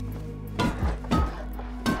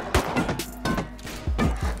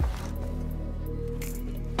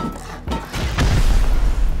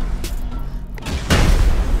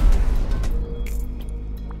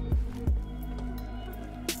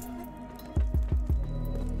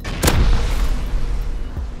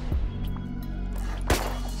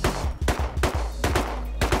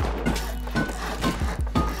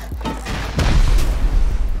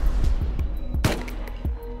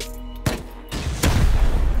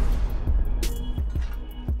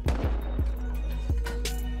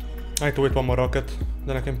 I need to wait one more rocket,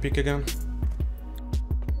 then I can peek again.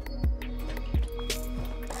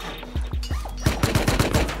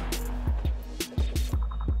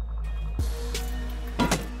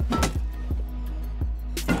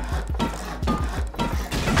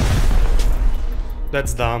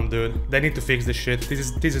 That's dumb, dude. They need to fix this shit.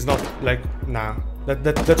 This is not like, nah.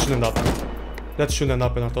 That shouldn't happen. That shouldn't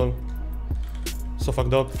happen at all. So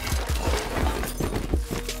fucked up.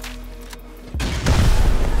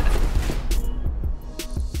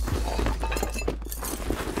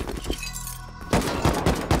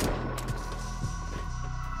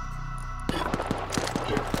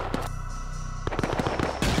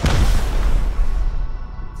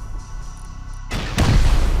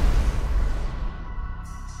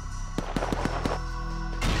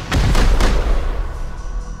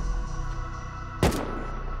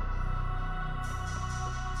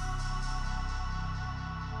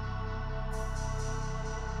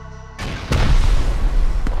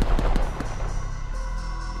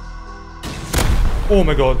 Oh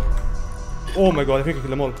my god. Oh my god, I think I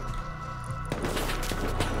killed them all.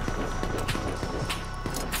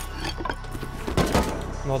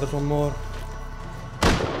 No, there's one more.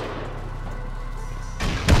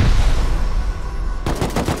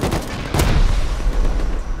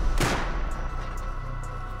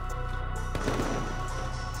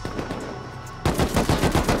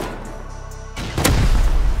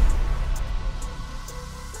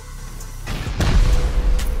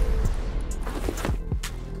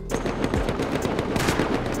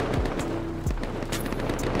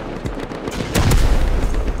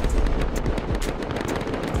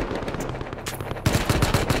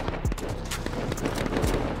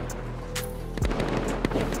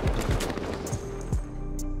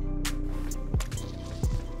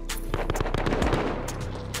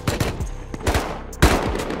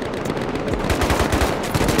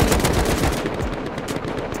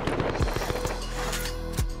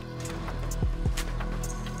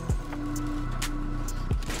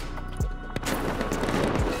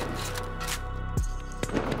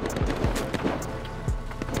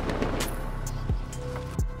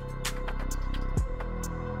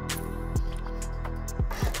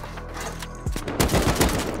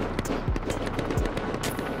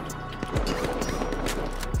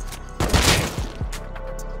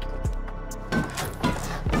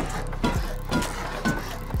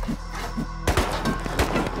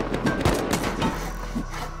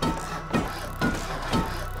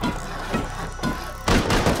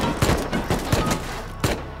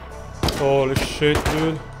 Holy shit,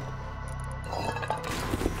 dude.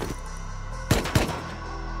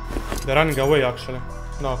 They're running away, actually.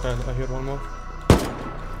 No, okay, I hear one more.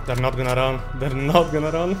 They're not gonna run. They're not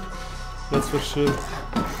gonna run. That's for sure.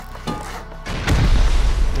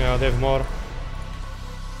 Yeah, they have more.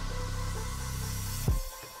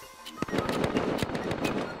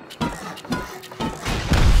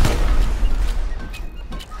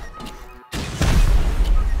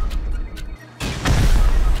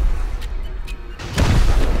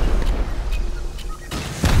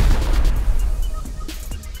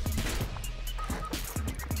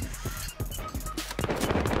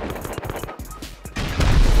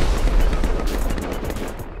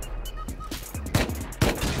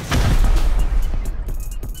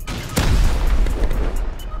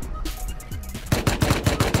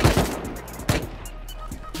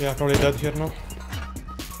 Yeah, probably dead here now.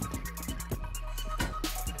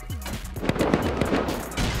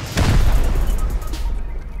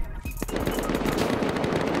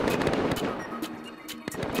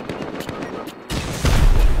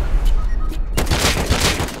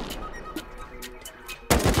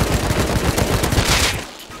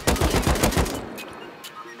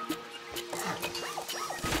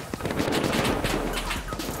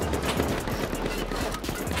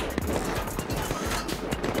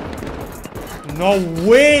 No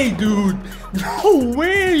way, dude! No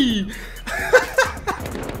way!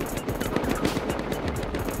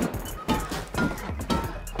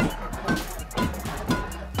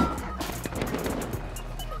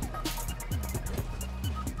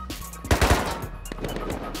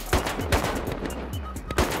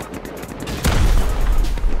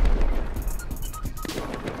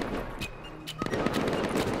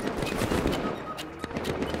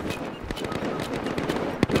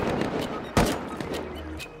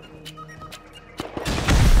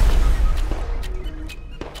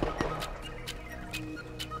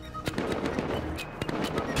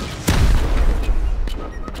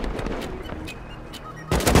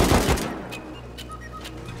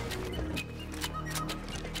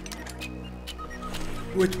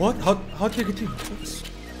 Wait, what? How did you get in? What?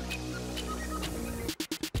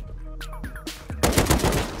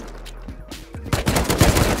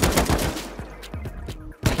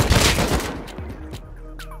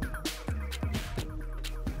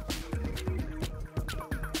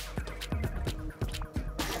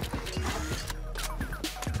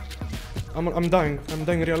 I'm dying. I'm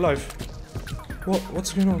dying in real life.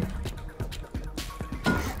 What's going on?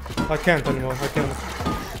 I can't anymore. I can't.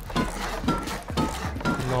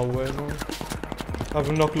 No way, no. I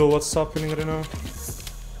have no clue what's happening right now.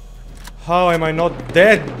 How am I not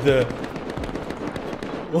dead?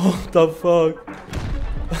 What the fuck?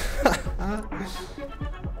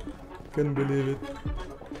 Can't believe it.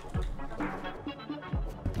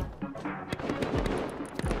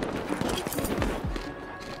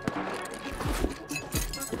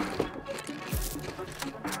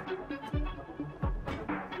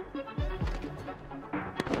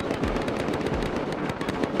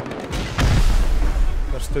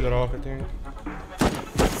 Still rocketing.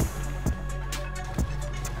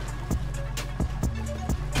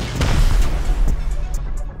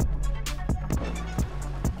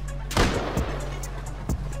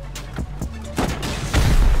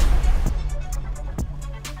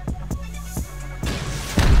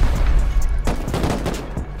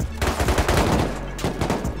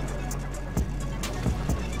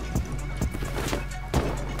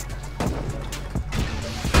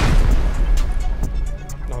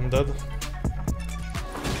 I'm dead.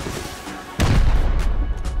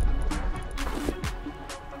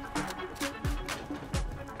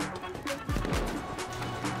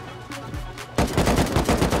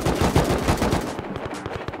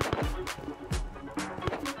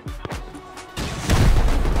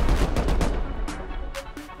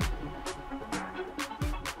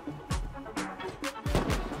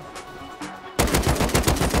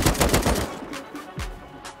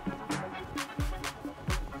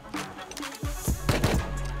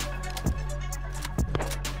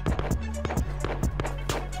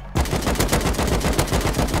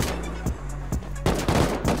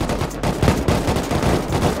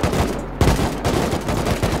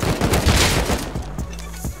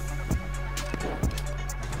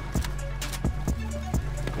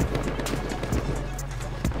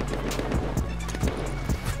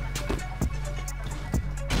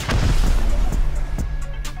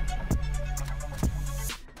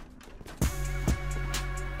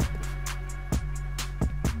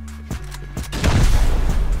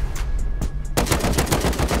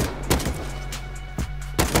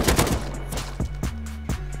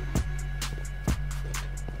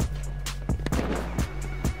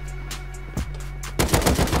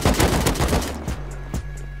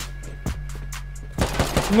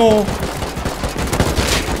 No!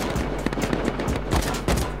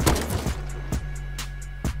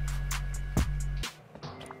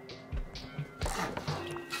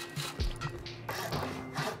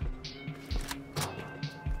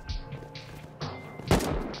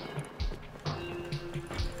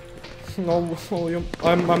 No,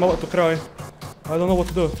 I'm about to cry. I don't know what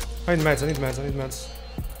to do. I need meds, I need meds.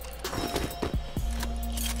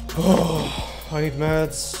 Oh, I need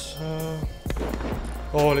meds.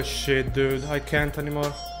 Holy shit, dude. I can't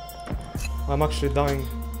anymore. I'm actually dying.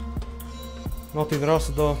 Not in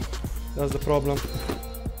Rust though. That's the problem.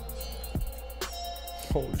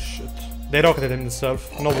 Holy shit. They rocketed themselves.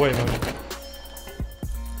 No way, man.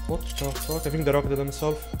 What the fuck? I think they rocketed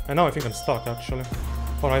themselves. And now I think I'm stuck, actually.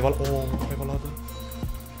 Oh, I have a ladder.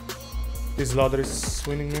 This ladder is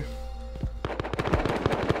winning me.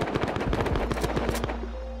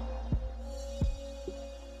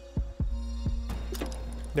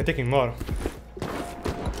 They're taking more.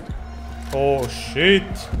 Oh shit!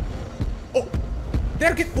 Oh!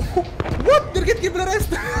 They're getting... What? They're getting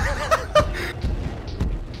arrested!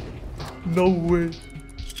 No way!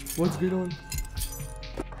 What's going on?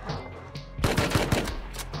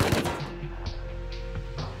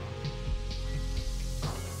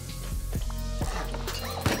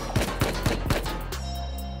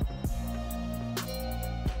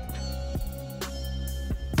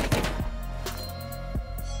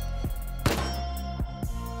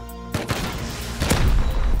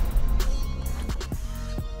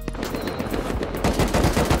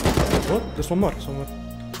 What? There's one more somewhere.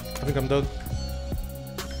 I think I'm dead.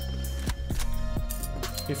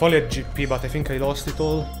 If only had GP, but I think I lost it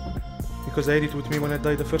all. Because I had it with me when I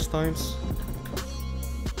died the first times.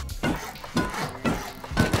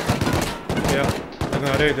 Yeah, they're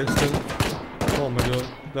gonna raid it still. Oh my god,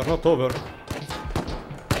 they're not over.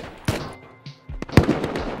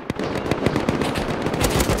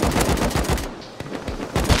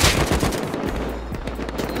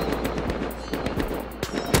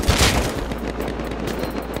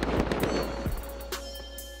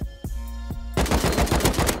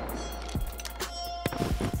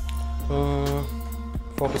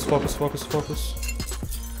 Focus.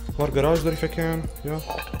 More garage there if I can, yeah.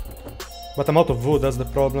 But I'm out of wood, that's the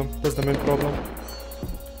problem. That's the main problem.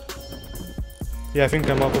 Yeah, I think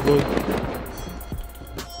I'm out of wood.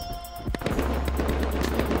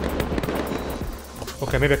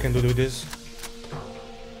 Okay, maybe I can do this.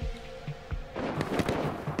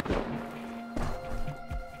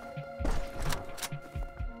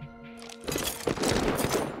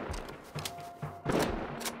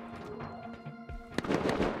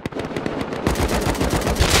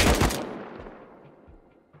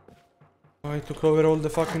 I took over all the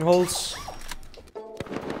fucking holes.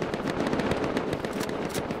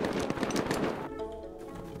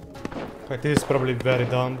 Like, this is probably very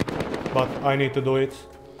dumb, but I need to do it.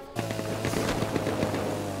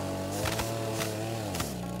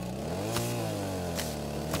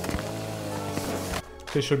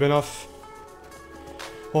 This should be enough.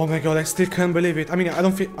 Oh my god, I still can't believe it. I mean, I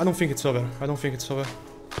don't think it's over. I don't think it's over.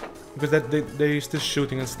 Because they're still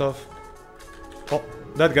shooting and stuff. Oh,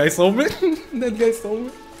 that guy saw me. That guy saw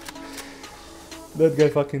me. That guy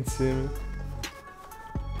fucking see me.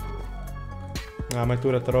 Ah, my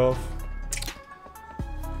turret are off.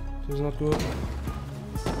 This is not good.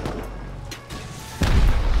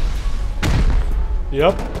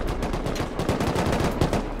 Yep.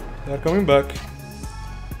 They're coming back.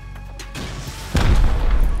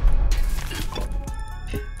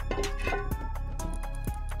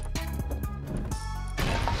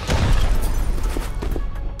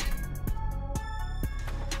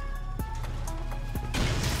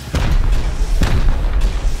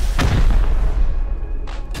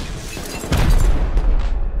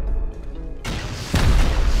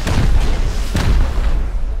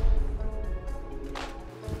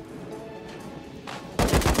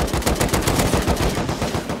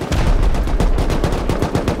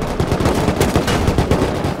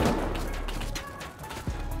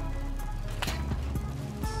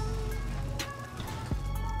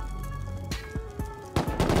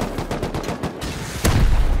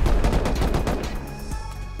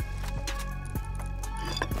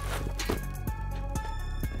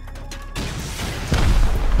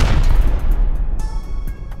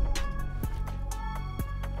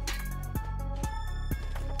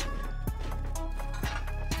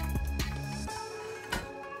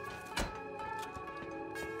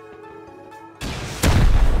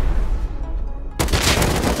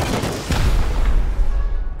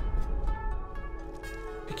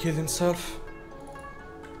 Killed himself.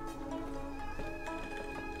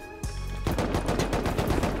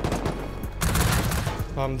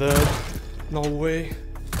 I'm dead. No way.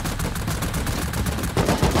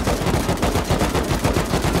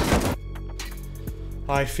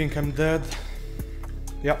 I think I'm dead.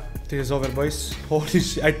 Yeah, this is over, boys. Holy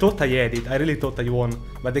shit, I thought I had it. I really thought I won,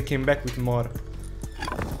 but they came back with more.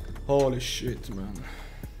 Holy shit, man.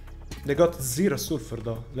 They got 0 sulfur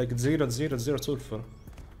though, like 0, 0, 0 sulfur.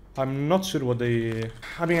 I'm not sure what they...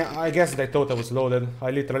 I mean, I guess they thought I was loaded.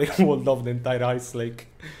 I literally walled off the entire ice, like...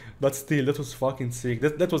 But still, that was fucking sick.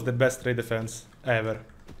 That was the best raid defense ever.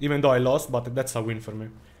 Even though I lost, but that's a win for me.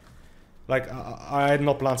 Like, I had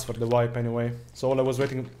no plans for the wipe anyway. So all I was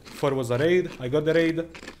waiting for was a raid. I got the raid.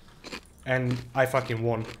 And I fucking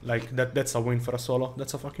won. Like, that's a win for a solo.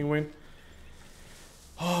 That's a fucking win.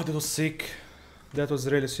 Oh, that was sick. That was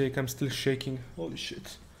really sick. I'm still shaking. Holy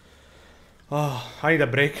shit. Oh, I need a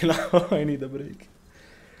break now. I need a break.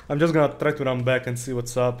 I'm just gonna try to run back and see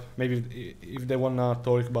what's up. Maybe if they wanna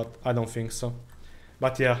talk, but I don't think so.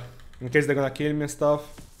 But yeah, in case they're gonna kill me and stuff,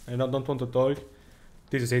 and I don't want to talk,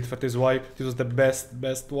 this is it for this wipe. This was the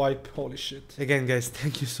best wipe. Holy shit. Again, guys,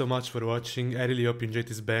 thank you so much for watching. I really hope you enjoyed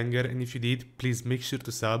this banger, and if you did, please make sure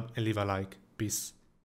to sub and leave a like. Peace.